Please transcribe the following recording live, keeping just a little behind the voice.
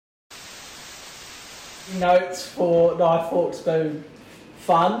notes for knife, fork, spoon,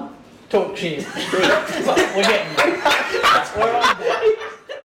 fun, talk shit. We're getting there. We're on that.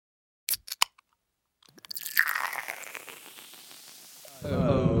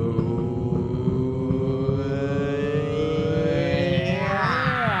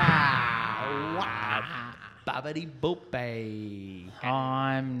 Babbity boopay.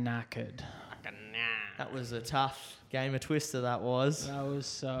 I'm knackered. That was a tough game of Twister, that was. That was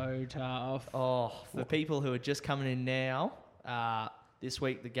so tough. Oh, for people who are just coming in now, this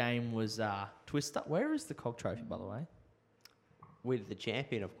week the game was Twister. Where is the Cog Trophy, by the way? With the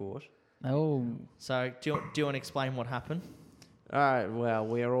champion, of course. Oh. So, do you want to explain what happened? All right, well,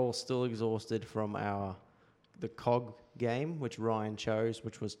 we are all still exhausted from the COG game, which Ryan chose,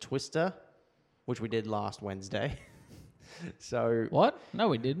 which was Twister, which we did last Wednesday. So What? No,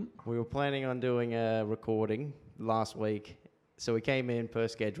 we didn't. we were planning on doing a recording last week. So we came in per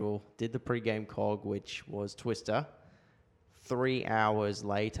schedule, did the pre-game COG, which was Twister. 3 hours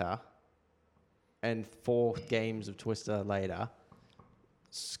later, and 4 games of Twister later,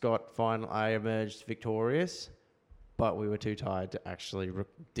 I emerged victorious, but we were too tired to actually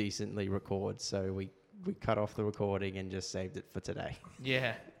decently record, so we cut off the recording and just saved it for today.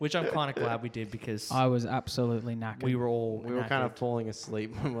 Yeah, which I'm kind of glad we did because I was absolutely knackered. we were all We were kind of falling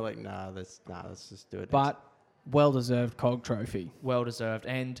asleep and we're like, let's just do it. But well-deserved COG trophy. well deserved.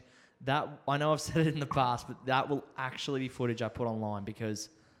 And that, I know I've said it in the past, but that will actually be footage I put online because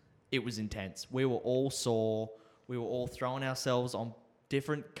it was intense. We were all sore. We were all throwing ourselves on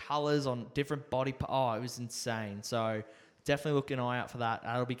different colours, on different body parts. Oh, it was insane. So definitely look an eye out for that.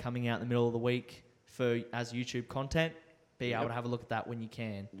 That'll be coming out in the middle of the week as YouTube content. Be able to have a look at that when you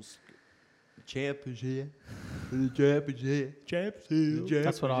can. The champ is here. The champ is here. Champ's here.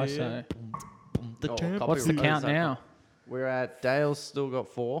 That's what I say. The champ. What's the count now? We're at Dale's still got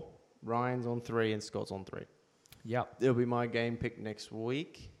 4, Ryan's on 3, and Scott's on 3. Yep. It'll be my game pick next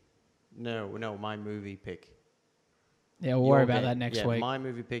week. No, my movie pick. Yeah, we'll Your worry about game- that next yeah, week. My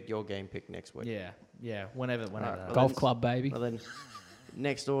movie pick, your game pick next week. Yeah. Whenever. Alright. Golf club, baby. Well then,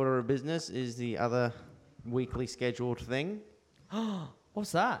 next order of business is the other weekly scheduled thing.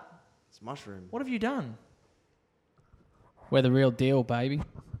 What's that? It's mushroom. What have you done? We're the real deal, baby.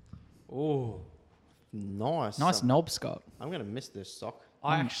 Oh, nice. Nice knob, Scott. I'm going to miss this sock.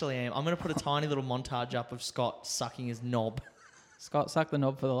 I actually am. I'm going to put a tiny little montage up of Scott sucking his knob. Scott, suck the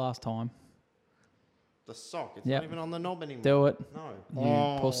knob for the last time. The sock. It's Yep. not even on the knob anymore. Do it.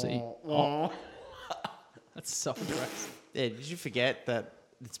 No. You pussy. Oh. That's so aggressive. Yeah, did you forget that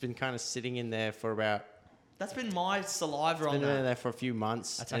it's been kind of sitting in there for about... That's been my saliva It's on been in that. there for a few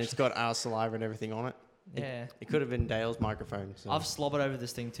months, That's and it's got our saliva and everything on it. Yeah. It could have been Dale's microphone. So. I've slobbered over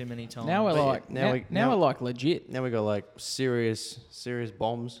this thing too many times. Now we're But like, yeah, now we're like legit. Now we got like serious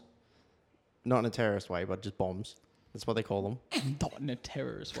bombs. Not in a terrorist way, but just bombs. That's what they call them. Not in a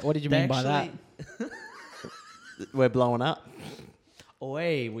terrorist way. What did you They mean by that? actually- We're blowing up.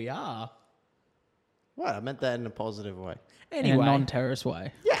 Oi, we are. What? I meant that in a positive way. Anyway, In a non-terrorist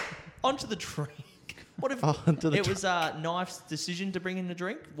way. onto the drink. What if Onto the it was Knife's decision to bring in the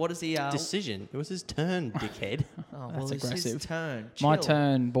drink? What is he? Decision. It was his turn, dickhead. Oh, well, That's it's his aggressive. turn. My Chill.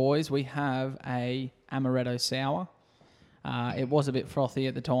 turn, boys. We have a amaretto sour. It was a bit frothy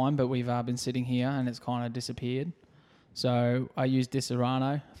at the time, but we've been sitting here and it's kind of disappeared. So I used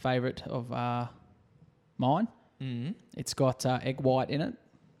Disaronno, favourite of mine. Mm-hmm. It's got egg white in it.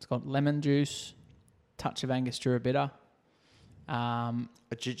 It's got lemon juice, touch of Angostura bitter.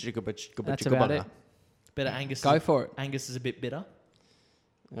 That's about it. Bit of Angus. Go for it. Angus is a bit bitter.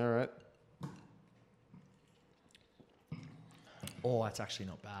 All right. Oh, that's actually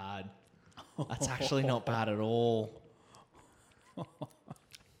not bad. That's actually not bad at all.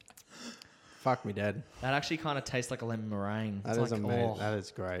 Fuck me, Dad. That actually kind of tastes like a lemon meringue. That It's is like, amazing. oh. That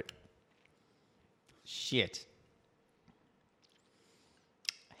is great. Shit.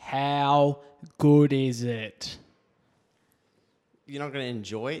 How good is it? You're not going to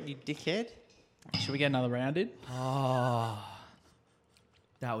enjoy it, you dickhead? Should we get another round in?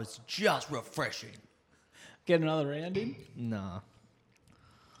 That was just refreshing. Get another round in? Nah.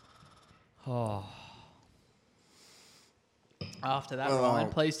 Oh. After that, Oh. Ryan,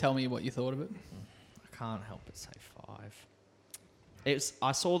 please tell me what you thought of it. I can't help but say 5.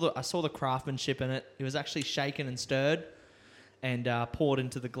 I saw the craftsmanship in it. It was actually shaken and stirred and poured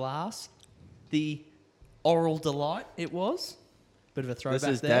into the glass. The oral delight it was. Bit of a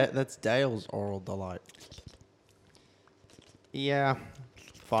throwback there. That's Dale's oral delight. Yeah,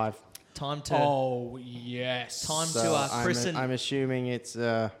 5. Time to Oh, yes. time So to christen I'm assuming it's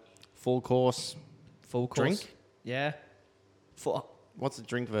a full course full course. drink? Yeah. What's the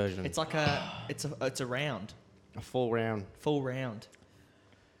drink version? It's like it's a round, A full round. full round.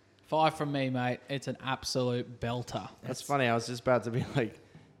 5 from me, mate. It's an absolute belter. That's funny. I was just about to be like,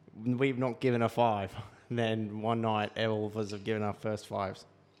 we've not given a 5. And then one night, all of us have given our first 5s.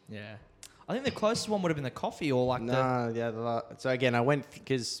 Yeah. I think the closest one would have been the coffee or like So again, I went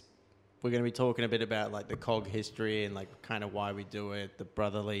because we're going to be talking a bit about like the COG history and like kind of why we do it, the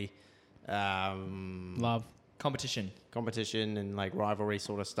brotherly Love. competition. and like rivalry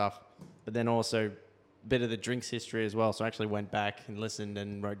sort of stuff. But then also a bit of the drinks history as well. So I actually went back and listened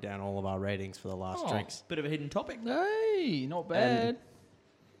and wrote down all of our ratings for the last drinks. Bit of a hidden topic. Hey, not bad.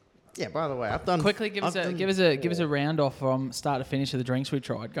 Yeah, by the way, I've done... Quickly, give us a round off from start to finish of the drinks we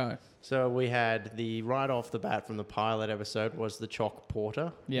tried. Go. So we had the right off the bat from the pilot episode was the Choc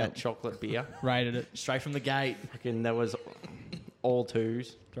Porter. Yeah. That chocolate beer. Rated it. Straight from the gate. Fucking that was all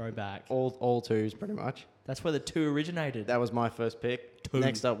 2s. Throwback. All 2s pretty much. That's where the 2 originated. That was my first pick. 2.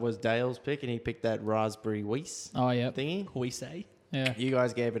 Next up was Dale's pick, and he picked that raspberry Weiss Oh, yeah. thingy. we say. Yeah. You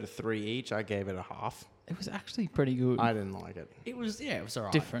guys gave it a 3 each. I gave it a half. It was actually pretty good. I didn't like it. It was all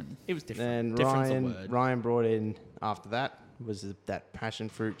right. Different. It was different. Then Different's the word. Ryan brought in after that was that passion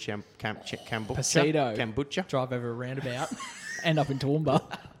fruit kombucha. Pasito. Kombucha. Drive over a roundabout. End up in Toowoomba.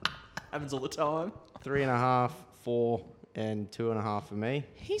 Happens all the time. 3.5, 4, and 2.5 for me.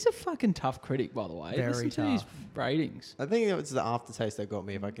 He's a fucking tough critic, by the way. Very Listen to his tough. ratings. I think it was the aftertaste that got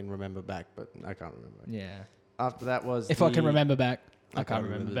me, if I can remember back, but I can't remember. Yeah. After that was If I can remember back. I can't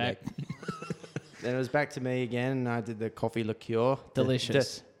remember remember back. Then it was back to me again, and I did the coffee liqueur.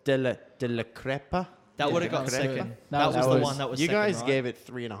 Delicious. De la crepa. That would have Yeah, got that second. was- That was the one that was You second, guys right? gave it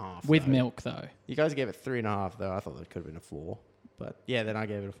 3.5. With though. milk, though. You guys gave it 3.5, though. I thought that could have been a 4. But yeah, then I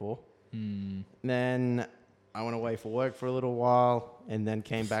gave it a 4. Then I went away for work for a little while, and then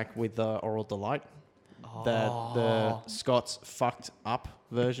came back with the Oral Delight. The Scott's fucked up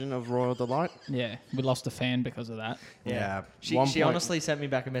version of Royal Delight. Yeah. We lost a fan because of that. Yeah. She honestly sent me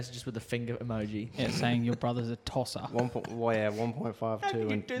back a message just with the finger emoji. Yeah, saying your brother's a tosser.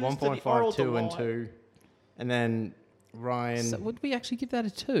 1.52 and do this to the Oral 1.52 and Delight? 2. And then Ryan... So would we actually give that a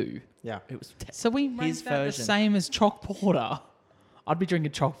 2? yeah. It was So we His ranked that the version. same as Choc Porter. I'd be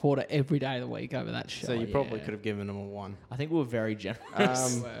drinking Choc Porter every day of the week over that shit. So you probably Yeah. could have given him a 1. I think we were very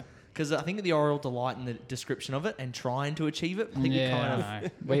generous. Because I think the Oral Delight and the description of it and trying to achieve it, I think we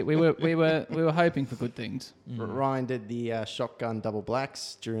kind of... we were hoping for good things. Ryan did the shotgun double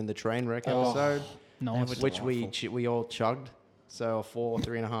blacks during the train wreck episode, Nice. which we all chugged. So a 4,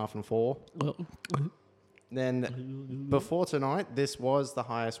 3.5, and 4. Then before tonight, this was the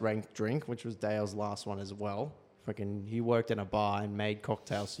highest ranked drink, which was Dale's last one as well. Fucking, he worked in a bar and made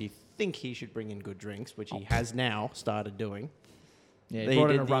cocktails, so you think he should bring in good drinks, which he has now started doing. Yeah, They he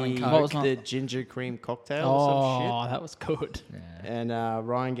brought in did a rum and the- coke. What was the ginger cream cocktail or some Oh, that was good. Yeah. shit. And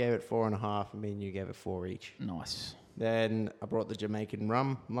Ryan gave it 4.5, and me and you gave it 4 each. Nice. Then I brought the Jamaican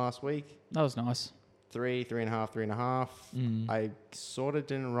rum last week. That was nice. 3, 3.5, 3.5. I sort of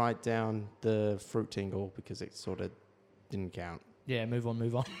didn't write down the fruit tingle because it sort of didn't count. Yeah, move on.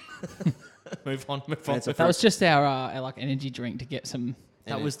 move on. It's a That was just our like energy drink to get some.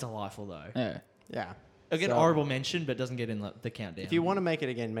 That was delightful, though. Yeah. Yeah. Again, So- honourable mention, but doesn't get in the countdown. If you want to make it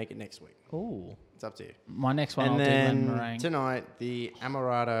again, make it next week. Ooh. It's up to you. My next one, And I'll do lemon then meringue. tonight, the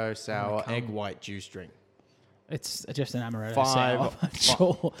Amaretto sour come. egg white juice drink. It's just an amaretto 5. sour.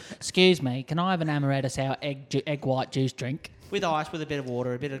 Sure. Excuse me, can I have an amaretto sour egg white juice drink? With ice, with a bit of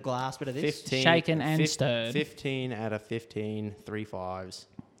water, a bit of glass, bit of this. 15, Shaken and stirred. 15 out of 15, 3 5s.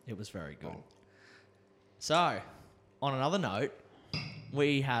 It was very good. So, on another note,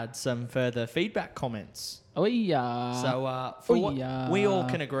 we had some further feedback comments. Oh yeah. So, for what we all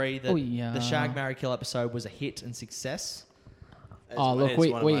can agree that yeah. the Shag, Marry, Kill episode was a hit and success. Oh look, It's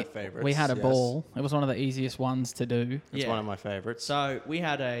one of my favorites, we had a yes. ball. It was one of the easiest ones to do. It's Yeah. one of my favorites. So we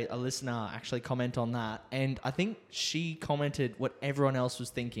had a listener actually comment on that, and I think she commented what everyone else was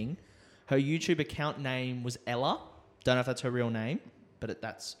thinking. Her YouTube account name was Ella. Don't know if that's her real name, but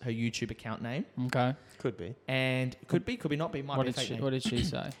that's her YouTube account name. Okay. Could be. And could be not be. Might What be a did fake she? name. What did she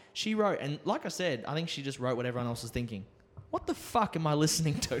say? She wrote, and like I said, I think she just wrote what everyone else was thinking. What the fuck am I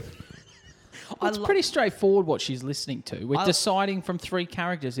listening to? It's pretty straightforward what she's listening to. We're I- deciding from 3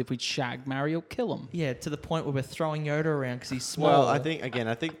 characters if we'd shag, marry, or kill them. Yeah, to the point where we're throwing Yoda around because he's small. Well, I think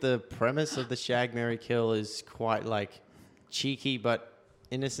the premise of the Shag, Marry, Kill is quite like cheeky but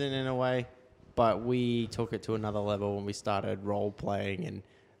innocent in a way. But we took it to another level when we started role playing and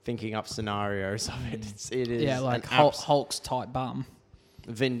thinking up scenarios of it. It is Yeah, like an Hulk's tight bum.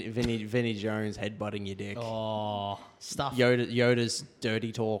 Vinny Jones headbutting your dick. Oh, stuff. Yoda's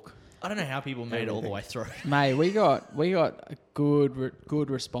dirty talk. I don't know how people made it all the way through. Mate, we got a good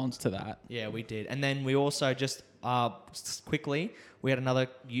response to that. Yeah, we did. And then we also just quickly, we had another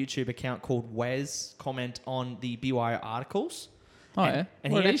YouTube account called Wes comment on the BYO articles. Oh, yeah?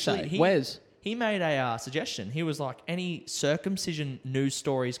 And What he did he actually... say? Wes? He made a suggestion. He was like, any circumcision news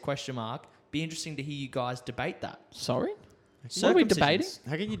stories, ? Be interesting to hear you guys debate that. Sorry? What are we debating?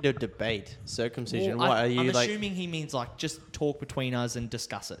 How can you do debate circumcision? Well, What are you I'm like? assuming he means like just talk between us and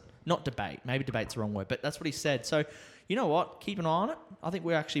discuss it. Not debate. Maybe debate's the wrong word, but that's what he said. So, you know what? Keep an eye on it. I think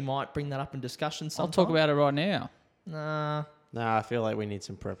we actually might bring that up in discussion sometime. I'll talk about it right now. Nah. Nah, I feel like we need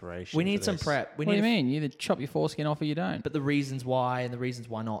some preparation. We need for some this. prep. What do you mean? You either chop your foreskin off or you don't. But the reasons why and the reasons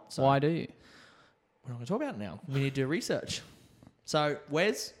why not. So Why do you? we're not going to talk about it now. We need to do research. So,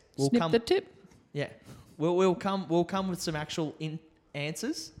 Wes, Snip the tip. Yeah, we'll come with some actual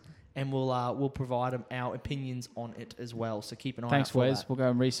answers, and we'll provide our opinions on it as well. So keep an eye out Thanks, for Wes. that. We'll go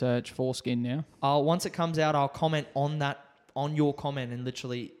and research foreskin now. Once it comes out, I'll comment on your comment and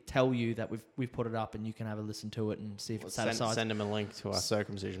literally tell you that we've put it up, and you can have a listen to it and see if it satisfies. Send them a link to our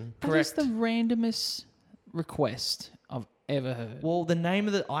circumcision. That is the randomest request I've ever heard. Well,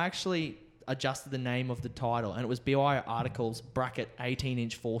 I actually adjusted the name of the title, and it was BYO articles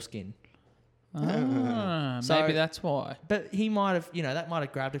 (18-inch foreskin). So- Maybe that's why. But he might have, that might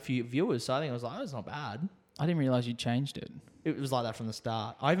have grabbed a few viewers. So I think I was like, oh, it's not bad. I didn't realise you changed it. It was like that from the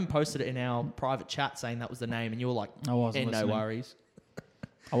start. I even posted it in our private chat saying that was the name, and you were like, I wasn't no listening. worries.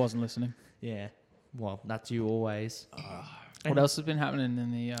 I wasn't listening. Yeah. Well, that's you always. What else has been happening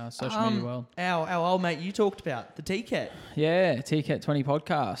in the social media world? Our old mate you talked about, the T-Cat. Yeah, TCAT 20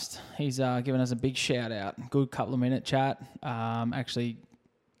 podcast. He's given us a big shout out. Good couple of minute chat. Actually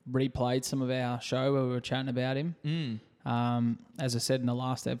replayed some of our show where we were chatting about him. As I said in the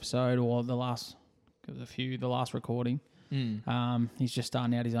last episode or the last recording, he's just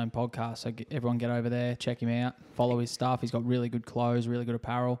starting out his own podcast. So everyone get over there, check him out, follow his stuff. He's got really good clothes, really good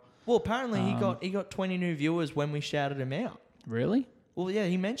apparel. Well, apparently he got 20 new viewers when we shouted him out. Really? Well, yeah,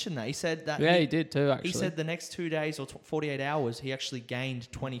 he mentioned that. He said that. Yeah, he did too, actually. He said the next 2 days or 48 hours, he actually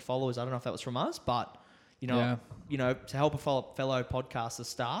gained 20 followers. I don't know if that was from us, but to help a fellow podcaster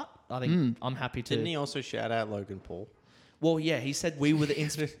start, I think I'm happy to. Didn't he also shout out Logan Paul? Well, yeah, he said we were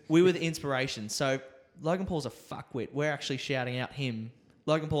the inspiration. So Logan Paul's a fuckwit. We're actually shouting out him.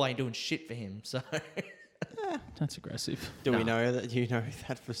 Logan Paul ain't doing shit for him. So that's aggressive. Do we know that you know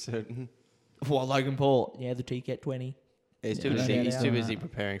that for certain? Well, Logan Paul, yeah, the T-Cat 20. He's too busy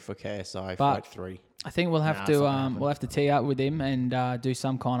preparing for KSI Fight 3. I think we'll have to tee up with him and do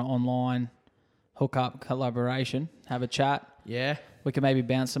some kind of online hookup collaboration, have a chat. Yeah. We can maybe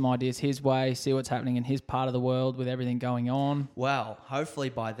bounce some ideas his way, see what's happening in his part of the world with everything going on. Well, hopefully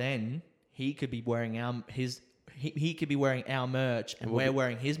by then he could be wearing he could be wearing our merch and we're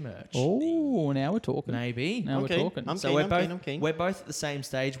wearing his merch. Oh, now we're talking. Maybe. Now we're talking. I'm keen. We're both at the same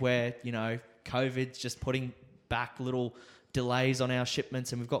stage where, COVID's just putting back little delays on our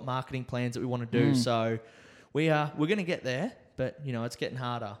shipments, and we've got marketing plans that we want to do. So we're going to get there, but it's getting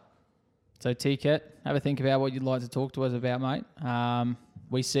harder. So TCAT, have a think about what you'd like to talk to us about, mate.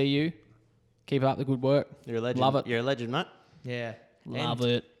 We see you. Keep up the good work. You're a legend. Love it. You're a legend, mate. Yeah. Love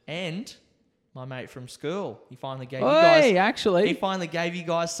it. And my mate from school, he finally gave you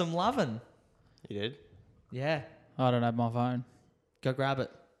guys some loving. You did? Yeah. I don't have my phone. Go grab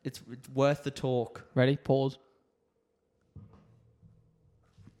it. It's worth the talk. Ready? Pause.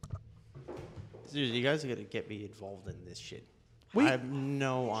 Dude, you guys are going to get me involved in this shit. I have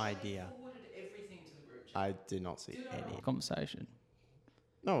no idea. I did not see any. Conversation.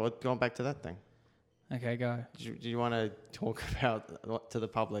 No, we're going back to that thing. Okay, go. Do you want to talk about to the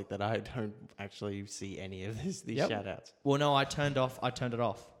public that I don't actually see any of these shout outs? Well, no, I turned it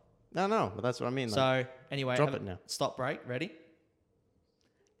off. No, but that's what I mean. So, anyway, drop it now. Stop break. Ready?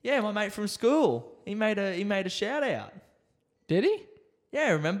 Yeah, my mate from school. He made a shout out. Did he?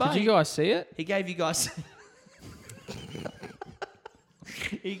 Yeah, remember? Did you guys see it? He gave you guys.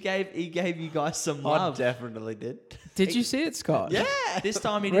 he gave you guys some love. I definitely did. Did you see it, Scott? Yeah. This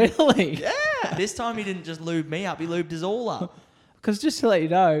time he didn't. Really? Yeah. This time he didn't just lube me up. He lubed us all up. Because just to let you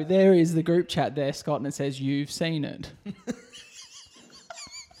know, there is the group chat there, Scott, and it says you've seen it.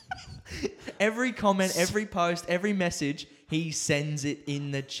 Every comment, every post, every message, he sends it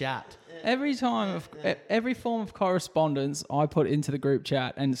in the chat. Every form of correspondence I put into the group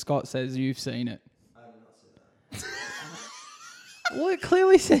chat, and Scott says you've seen it. I have not seen that. Well, it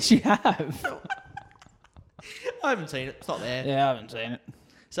clearly says you have. I haven't seen it. It's not there. Yeah, I haven't seen it.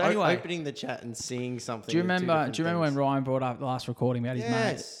 So anyway, opening the chat and seeing something. Do you remember when Ryan brought up the last recording about his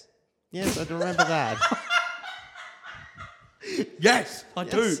mate? Yes, I do remember that. Yes, I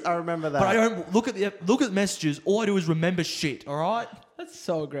do. Yes, I remember that. But I don't look at the messages. All I do is remember shit. All right. That's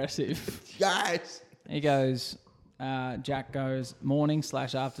so aggressive. Yes. He goes, Jack goes,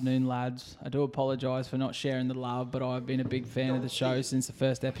 morning/afternoon, lads. I do apologise for not sharing the love, but I've been a big fan of the show since the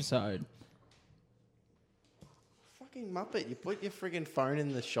first episode. Fucking Muppet, you put your friggin' phone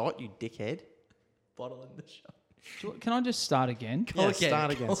in the shot, you dickhead. Bottle in the shot. Can I just start again? Yeah,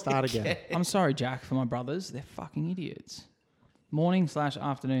 start again. I'm sorry, Jack, for my brothers. They're fucking idiots.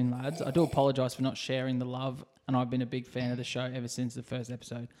 Morning/afternoon, lads. I do apologise for not sharing the love, and I've been a big fan of the show ever since the first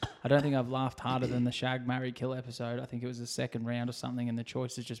episode. I don't think I've laughed harder than the Shag, Marry, Kill episode. I think it was the second round or something, and the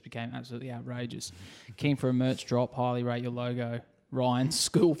choices just became absolutely outrageous. Keen for a merch drop. Highly rate your logo. Ryan,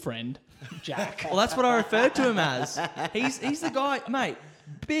 school friend, Jack. Well, that's what I referred to him as. He's the guy, mate.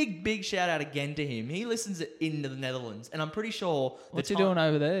 Big shout out again to him. He listens in the Netherlands, and I'm pretty sure. What's he doing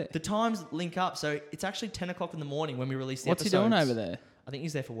over there? The times link up, so it's actually 10 o'clock in the morning when we release the What's episodes. he doing over there? I think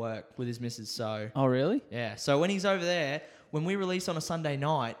he's there for work with his missus. So Oh, really? yeah. So when he's over there, when we release on a Sunday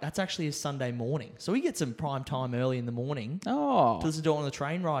night, that's actually his Sunday morning. So he gets some prime time early in the morning Oh, to listen to it on the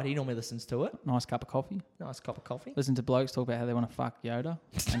train ride. He normally listens to it. nice cup of coffee. Nice cup of coffee. Listen to blokes talk about how they want to fuck Yoda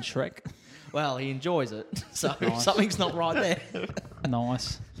and Shrek. Well, he enjoys it, so Nice. something's not right there.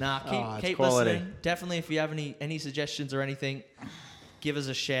 Nice. Nah, it's keep quality. listening. Definitely, if you have any suggestions or anything, give us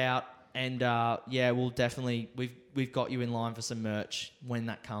a shout. And yeah, we'll definitely we've got you in line for some merch when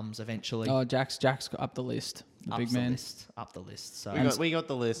that comes eventually. Oh, Jack's got up the list. The big man. Up the list. So We got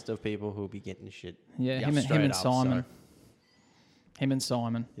the list of people who'll be getting shit. Yeah, Yeah, him and straight up, Simon. so- Him and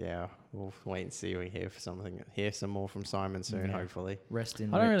Simon. Yeah, we'll wait and see. We hear some more from Simon soon, Yeah. hopefully. rest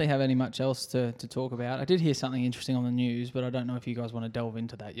in. I don't rip. really have any much else to talk about. I did hear something interesting on the news, but I don't know if you guys want to delve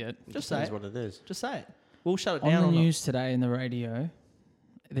into that yet. Just Depends say it. what it is. Just say it. We'll shut it On down. the or not. news today in the radio,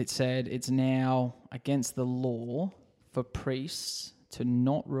 it said it's now against the law for priests to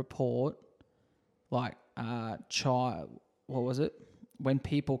not report, like, what was it? When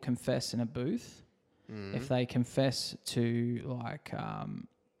people confess in a booth, if they confess to, like,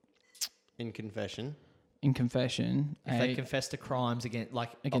 In confession. in confession, If they confess to crimes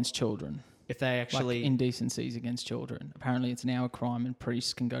against children. if they actually Like indecencies against children. Apparently, it's now a crime, and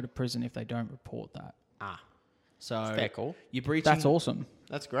priests can go to prison if they don't report that. so Fair call. you're breaching. That's awesome.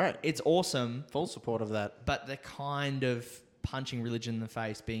 That's great. It's awesome, Full support of that. but they're kind of punching religion in the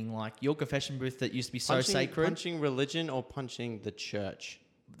face, being like your confession booth that used to be so Punching- sacred. Punching religion or punching the church?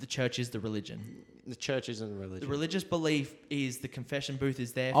 The church is the religion. The church isn't The religion. religious belief is the confession booth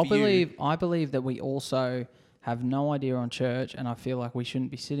is there I for you. believe that we also have no idea on church, and I feel like we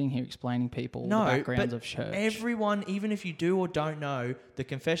shouldn't be sitting here explaining people the backgrounds of church. Everyone, even if you do or don't know, the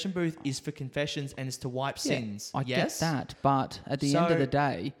confession booth is for confessions and is to wipe sins. I yes? get that, but at the end So- of the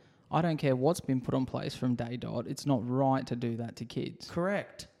day, I don't care what's been put on place from day dot. It's not right to do that to kids.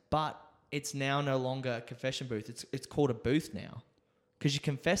 Correct. But it's now no longer a confession booth. It's called a booth now. Because you're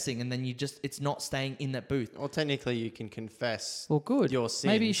confessing and then it's not staying in that booth. Well, technically, you can confess Well, good. your sins.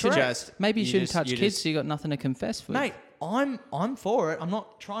 Maybe you should. Just- Maybe you shouldn't touch you kids, just- so you got nothing to confess with. Mate, I'm for it. I'm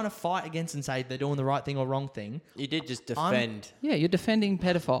not trying to fight against and say they're doing the right thing or wrong thing. You did just defend. Yeah, you're defending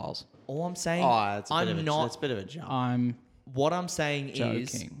pedophiles. All I'm saying, It's a bit of a jump. what I'm saying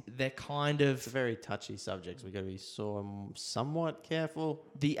is Joking. they're kind of It's a very touchy subject. We've got to be somewhat careful.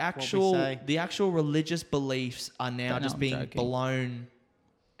 the say. actual religious beliefs are now Don't know, just I'm being joking. blown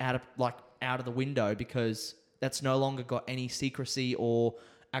out of the window because that's no longer got any secrecy or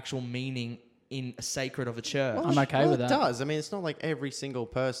actual meaning in a sacred of a church. I'm okay with It that. does. I mean, it's not like every single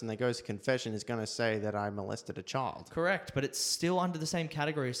person that goes to confession is going to say that I molested a child. Correct, but it's still under the same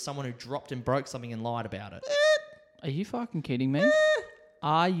category as someone who dropped and broke something and lied about it. Are you fucking kidding me?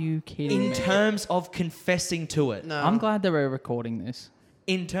 Are you kidding In me? terms of confessing to it. No. I'm glad that we're recording this.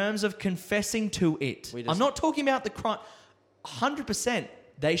 In terms of confessing to it. We just- I'm not talking about the crime. 100%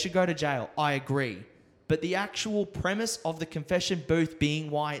 they should go to jail. I agree. But the actual premise of the confession booth being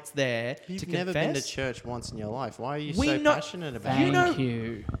why it's there You've to never confess. been to church once in your life. Why are you We so know- passionate about Thank it? know-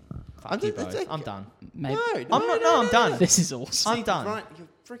 you. Fuck you both. I'm done. Maybe. I'm done. This is awesome. I'm done. Right, you're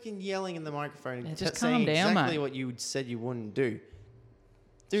freaking yelling in the microphone. Yeah, just saying calm down, exactly mate. what you said you wouldn't do.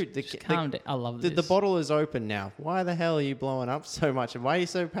 Dude, Just calm down. I love this. the bottle is open now. Why the hell are you blowing up so much? And why are you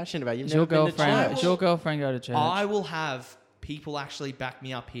so passionate about it? You've Does your never been to girlfriend? church. Does your girlfriend go to church? I will have people actually back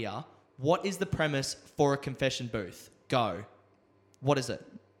me up here. What is the premise for a confession booth? Go. What is it?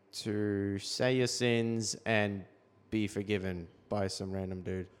 To say your sins and be forgiven by some random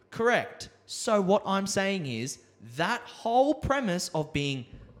dude. Correct. So what I'm saying is that whole premise of being,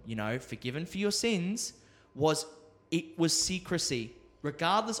 forgiven for your sins was secrecy.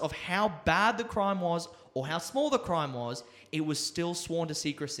 regardless of how bad the crime was or how small the crime was, it was still sworn to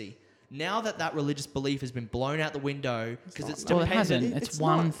secrecy. Now that religious belief has been blown out the window because it's Well, it dependent. hasn't. It's It's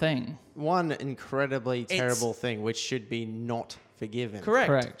one not. thing. One incredibly terrible thing which should be not forgiven.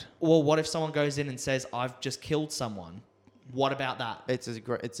 Correct. Well, what if someone goes in and says, "I've just killed someone"? What about that? It's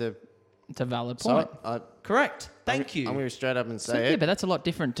a valid so point. Correct. Thank you. I'm going to straight up and So, say yeah, it. but that's a lot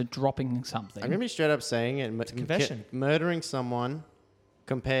different to dropping something. I'm going to be straight up saying it. a confession. Murdering someone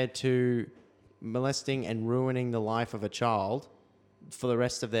compared to molesting and ruining the life of a child for the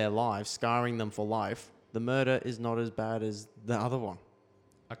rest of their life, scarring them for life, the murder is not as bad as the other one.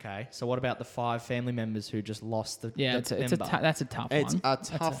 Okay, so what about the 5 family members who just lost the Yeah, the it's a member? that's a tough It's one. a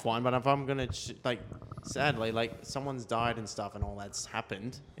tough one, but if I'm going to, sadly, someone's died and stuff and all that's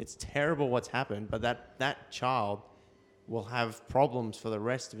happened, it's terrible what's happened, but that child will have problems for the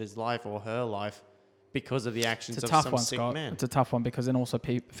rest of his life or her life because of the actions It's a of tough some one, sick Scott. man. It's a tough one because then also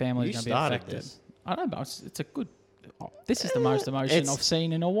families You are going to be started affected. this. I know, but it's a good. This is the most emotion It's- I've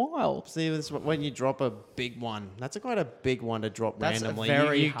seen in a while. See, this, when you drop a big one, that's quite a big one to drop That's randomly.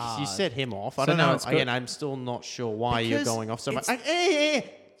 very you hard. set him off. I So don't now know. it's good. Again, I'm still not sure why you're Because going off so much. it's-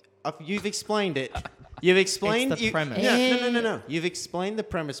 You've explained it. You've explained the premise. No. You've explained the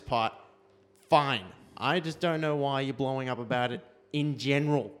premise part. Fine. I just don't know why you're blowing up about it. In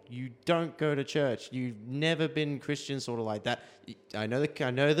general, you don't go to church. You've never been Christian, sort of like that. I know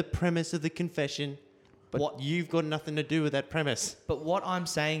the premise of the confession, but you've got nothing to do with that premise. But what I'm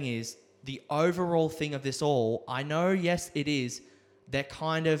saying is the overall thing of this all, I know, yes, it is.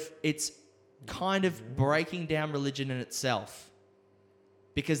 It's kind of breaking down religion in itself.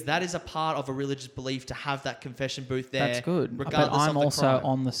 Because that is a part of a religious belief to have that confession booth there. That's good. But Regardless I'm of the also crime.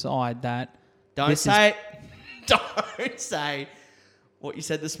 on the side that Don't say what you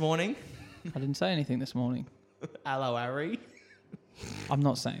said this morning. I didn't say anything this morning. Hello, Harry. I'm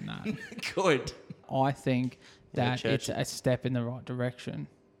not saying that. Good. I think that church- it's a step in the right direction.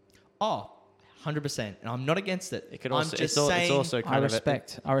 Oh, 100%. And I'm not against it. It could I'm also, just it's, al- saying, it's also I kind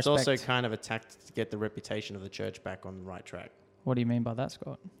respect. of I it's also respect. kind of a tact to get the reputation of the church back on the right track. What do you mean by that,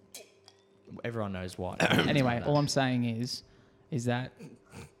 Scott? everyone knows what. Anyway, all I'm saying is that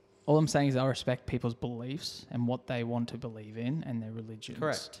I respect people's beliefs and what they want to believe in and their religions.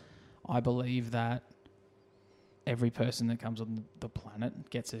 Correct. I believe that every person that comes on the planet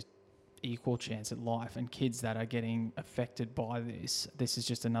gets an equal chance at life, and kids that are getting affected by this is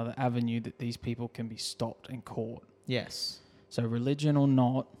just another avenue that these people can be stopped and caught. Yes. So religion or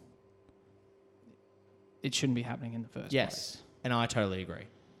not, it shouldn't be happening in the first Yes. place. And I totally agree.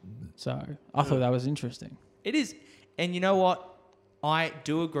 So I thought that was interesting. It is. And you know what? I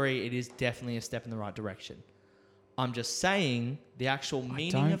do agree it is definitely a step in the right direction. I'm just saying the actual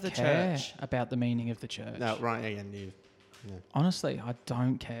meaning of the care church. about the meaning of the church. No, right again. Honestly, I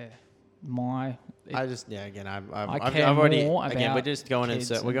don't care. I've care already. more Again, we're about just going in. kids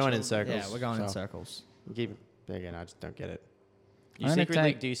We're and going in children. circles. Yeah, we're going in so circles. Again, I just don't get it. I'm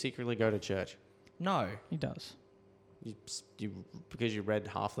gonna Do you secretly go to church? No. He does. Because you read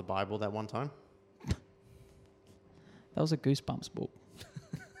half the Bible that one time? That was a Goosebumps book.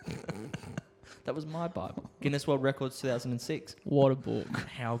 That was my Bible. Guinness World Records 2006. What a book.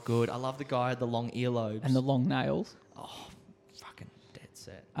 How good. I love the guy who had the long earlobes. And the long nails. Oh, fucking dead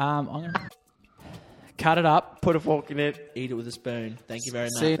set. I'm going to cut it up. Put a fork in it. Eat it with a spoon. Thank you very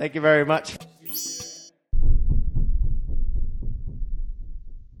much. See you Thank you very much.